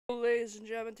Ladies and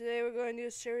gentlemen, today we're going to do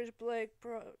a Sirius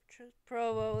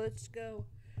provo. Let's go.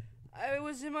 I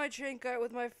was in my train car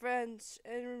with my friends,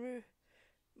 and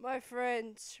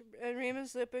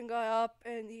Remus Lipin got up,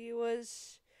 and he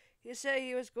said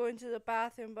he was going to the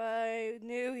bathroom, but I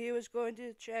knew he was going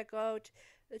to check out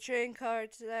the train car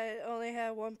that only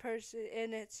had one person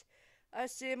in it. I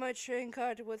stayed in my train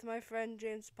car with my friend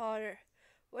James Potter.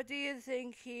 What do you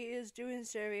think he is doing,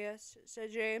 Sirius?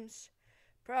 Said James.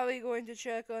 Probably going to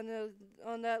check on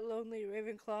that lonely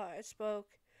Ravenclaw, I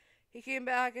spoke. He came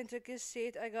back and took his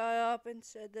seat. I got up and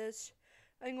said this.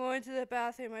 I'm going to the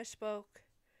bathroom, I spoke.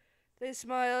 They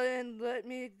smiled and let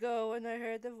me go, and I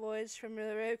heard the voice from the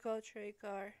Ravenclaw train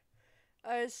car.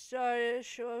 I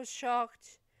was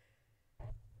shocked.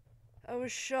 I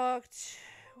was shocked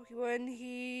when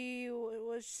he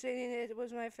was singing it. It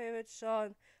was my favorite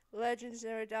song. Legends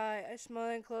never die. I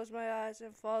smiled and closed my eyes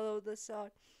and followed the song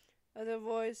of the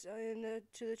voice to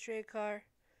the train car.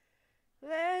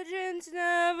 Legends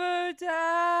never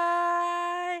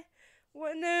die.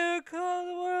 When the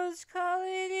world's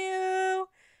calling you,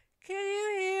 can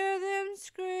you hear them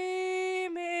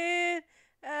screaming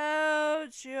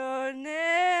out your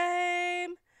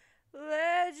name?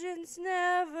 Legends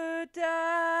never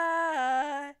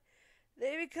die.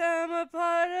 They become a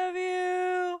part of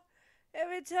you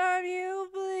every time you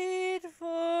bleed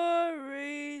for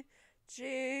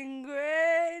reaching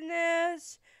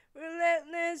greatness.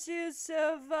 Relentless, you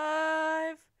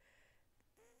survive.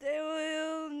 They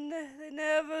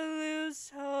never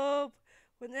lose hope.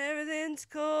 When everything's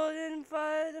cold and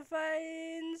the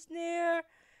fighting's near,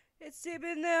 it's deep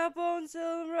in their bones,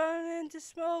 they'll run into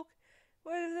smoke.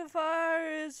 When the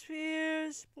fire is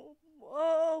fierce,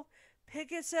 whoa,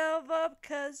 pick yourself up,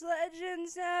 'cause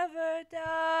legends never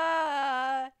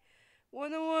die.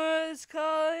 When the world is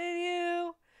calling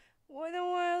you, when the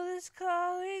world is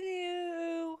calling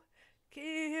you, can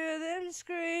you hear them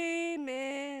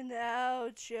screaming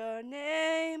out your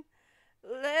name?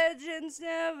 Legends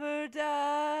never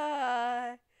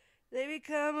die. They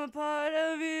become a part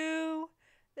of you.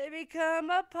 They become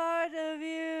a part of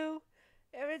you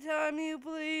every time you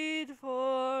bleed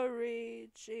for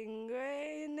reaching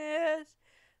greatness.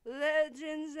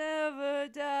 Legends never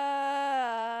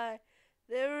die.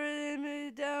 They're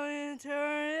written down in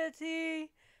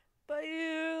eternity, but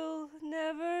you'll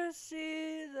never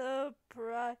see the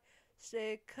price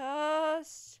they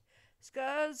cost.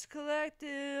 Scars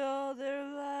collected all their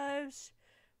lives.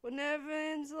 When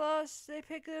everything's lost, they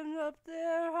pick them up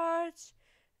their hearts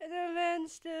and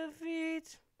avenge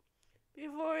defeat.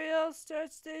 Before it all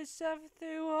starts, they suffer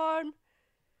through harm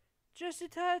just to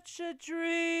touch a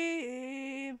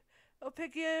dream. Oh,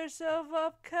 pick yourself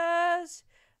up, 'cause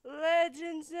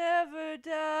legends never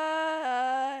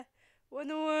die. When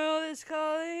the world is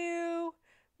calling you,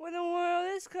 when the world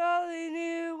is calling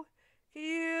you, can you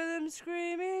hear them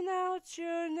screaming out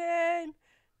your name?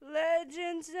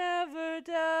 Legends never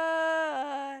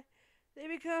die. They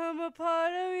become a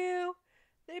part of you.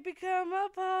 They become a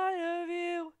part of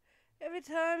you every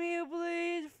time you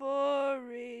bleed for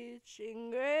reaching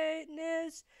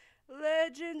greatness.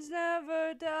 Legends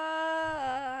never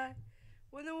die.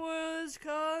 When the world is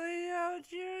calling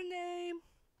out your name,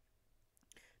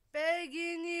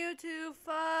 begging you to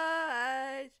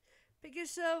fight, pick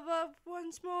yourself up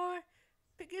once more.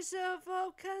 Pick yourself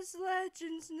up, 'cause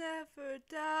legends never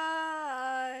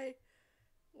die.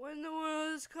 When the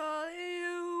world is calling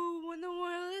you, when the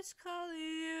world is calling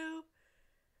you,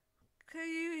 can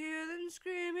you hear them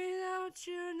screaming out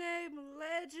your name?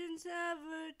 Legends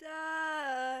never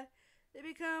die. They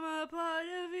become a part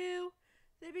of you.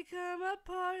 They become a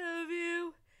part of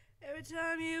you every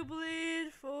time you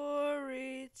bleed for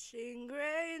reaching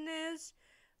greatness.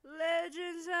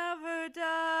 Legends never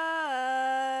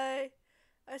die.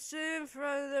 I stood in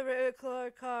front of the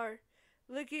Ravenclaw car,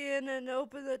 looking in and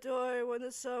opened the door when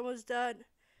the song was done.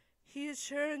 He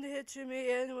turned to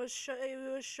me and he was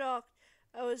shocked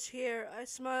I was here. I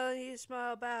smiled and he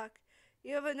smiled back.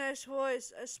 You have a nice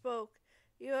voice, I spoke.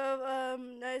 You have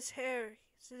nice hair,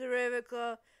 said the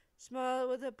Ravenclaw, smiled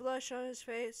with a blush on his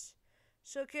face.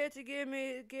 So care to give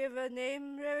a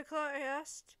name, Ravenclaw? I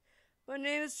asked. My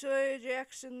name is Toy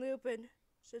Jackson Lupin,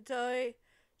 said Tully.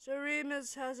 So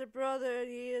Remus has a brother, and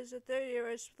he is a third year,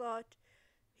 I thought.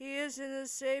 He is in the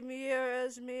same year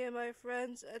as me and my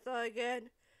friends, I thought again.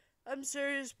 I'm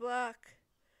Sirius Black,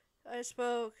 I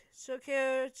spoke. So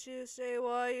care to say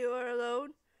why you are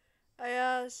alone? I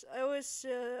asked. I was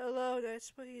alone,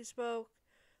 he spoke.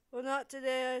 Well, not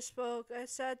today, I spoke. I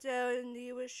sat down, and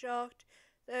he was shocked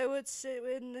that I would sit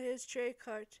in his tray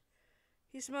cart.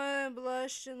 He smiled and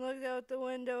blushed and looked out the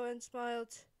window and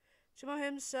smiled to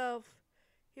himself.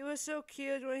 He was so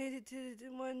cute when he did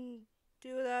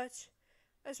do that.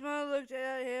 I smiled, looked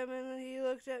at him, and he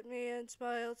looked at me and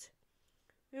smiled.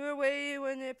 We were waiting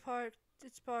when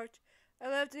It's parked. I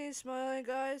left and he smiled and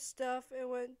got his stuff and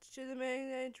went to the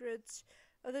main entrance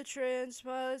of the train and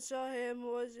smiled and saw him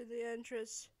was in the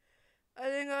entrance. I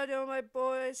then got on my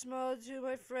boy. I smiled to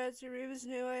my friends and Remus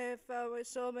knew I had found my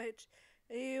soulmate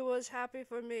and he was happy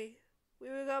for me. We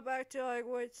got back to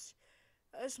Hogwarts.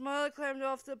 I smiled, climbed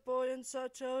off the boat and saw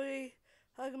Toady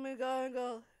hug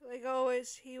McGonagall. Like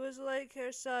always, he was like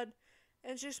her son,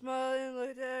 and she smiled and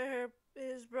looked at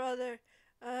his brother.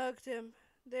 I hugged him.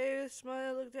 They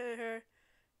smiled and looked at her.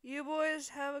 You boys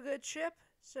have a good trip?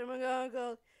 Said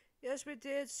McGonagall. Yes, we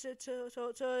did, said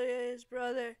Toady and his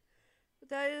brother.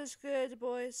 That is good,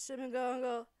 boys, said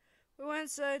McGonagall. We went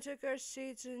inside and took our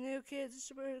seats, and the new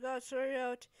kids got sorted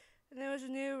out, and there was a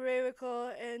new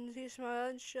Ravenclaw, and he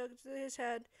smiled and shook his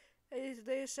head, and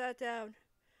they sat down.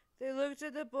 They looked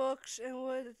at the books, and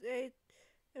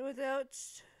without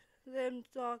them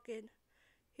talking.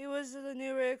 He was the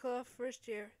new Ravenclaw first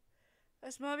year. I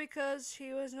smiled because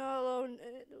he was not alone,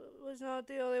 and was not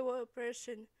the only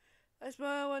person. I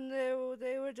smiled when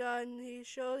they were done. He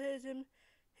showed him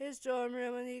his dorm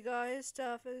room, and he got his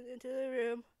stuff into the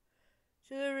room.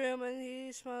 And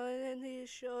he smiled, and he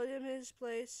showed him his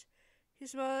place. He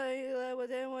smiled, and he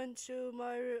then went to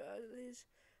my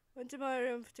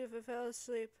room to fall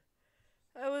asleep.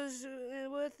 I was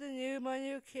with my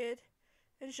new kid,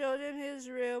 and showed him his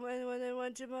room, and when I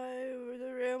went to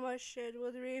the room I shared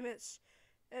with Remus,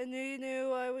 and he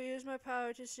knew I would use my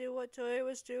power to see what Toy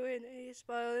was doing, and he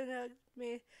smiled and hugged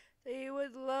me, that he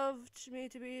would love me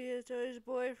to be Toy's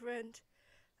boyfriend.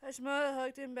 I smiled and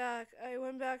hugged him back. I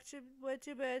went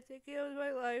to bed thinking of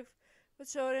my life with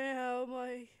Soda and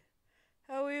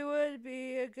how we would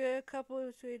be a good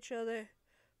couple to each other.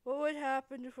 What would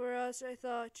happen for us, I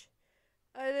thought.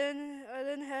 I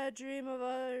then had a dream of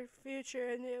our future,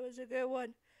 and it was a good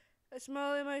one. I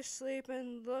smiled in my sleep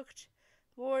and looked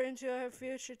more into our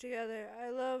future together. I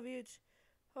love you,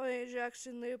 Tony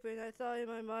Jackson Lupin, I thought in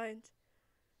my mind.